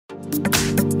Here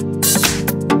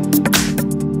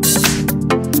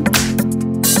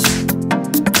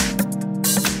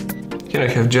I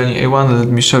have GIONEE A1. Let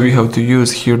me show you how to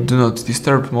use here Do Not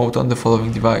Disturb mode on the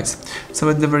following device. So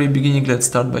at the very beginning, let's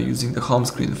start by using the home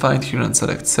screen. Find here and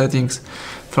select settings.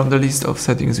 From the list of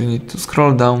settings, you need to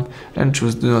scroll down and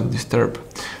choose Do Not Disturb.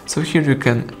 So here you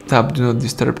can tap Do Not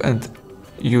Disturb and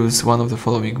use one of the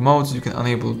following modes. You can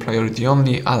enable priority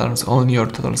only, alarms only, or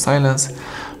total silence.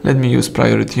 Let me use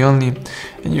priority only,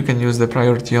 and you can use the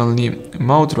priority only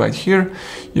mode right here.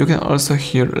 You can also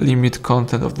here limit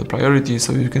content of the priority,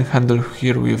 so you can handle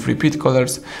here with repeat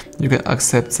callers. You can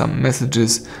accept some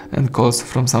messages and calls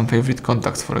from some favorite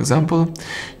contacts, for example.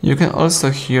 You can also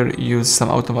here use some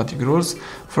automatic rules.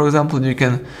 For example, you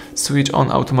can switch on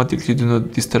automatically Do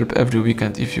Not Disturb every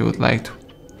weekend if you would like to.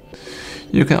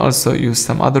 You can also use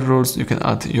some other rules. You can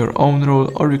add your own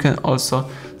rule, or you can also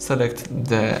select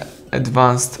the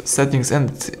advanced settings and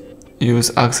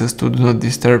use access to Do Not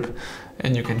Disturb,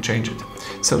 and you can change it.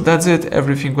 So that's it.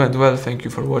 Everything went well. Thank you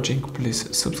for watching.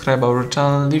 Please subscribe our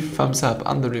channel, leave thumbs up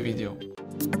under the video.